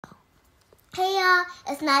Hey y'all,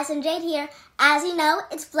 it's Madison and Jade here. As you know,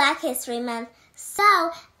 it's Black History Month.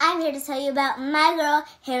 So, I'm here to tell you about my girl,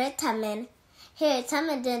 Harriet Tubman. Harriet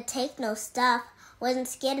Tubman didn't take no stuff, wasn't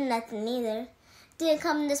scared of nothing either. Didn't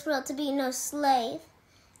come in this world to be no slave,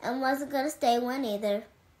 and wasn't gonna stay one either.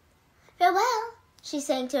 Farewell, she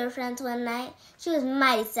sang to her friends one night. She was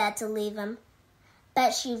mighty sad to leave them.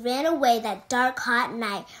 But she ran away that dark, hot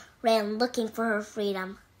night, ran looking for her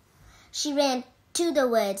freedom. She ran to the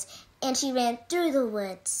woods, and she ran through the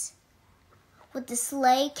woods, with the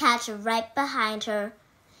slave catcher right behind her.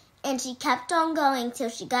 And she kept on going till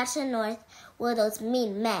she got to the north, where those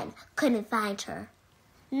mean men couldn't find her.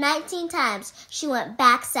 19 times she went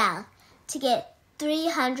back south to get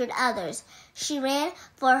 300 others. She ran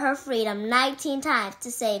for her freedom 19 times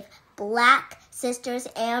to save black sisters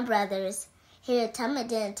and brothers. Harriet Tubman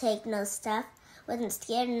didn't take no stuff, wasn't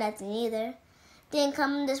scared of nothing either. Didn't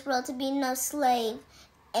come in this world to be no slave,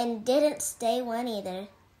 and didn't stay one either.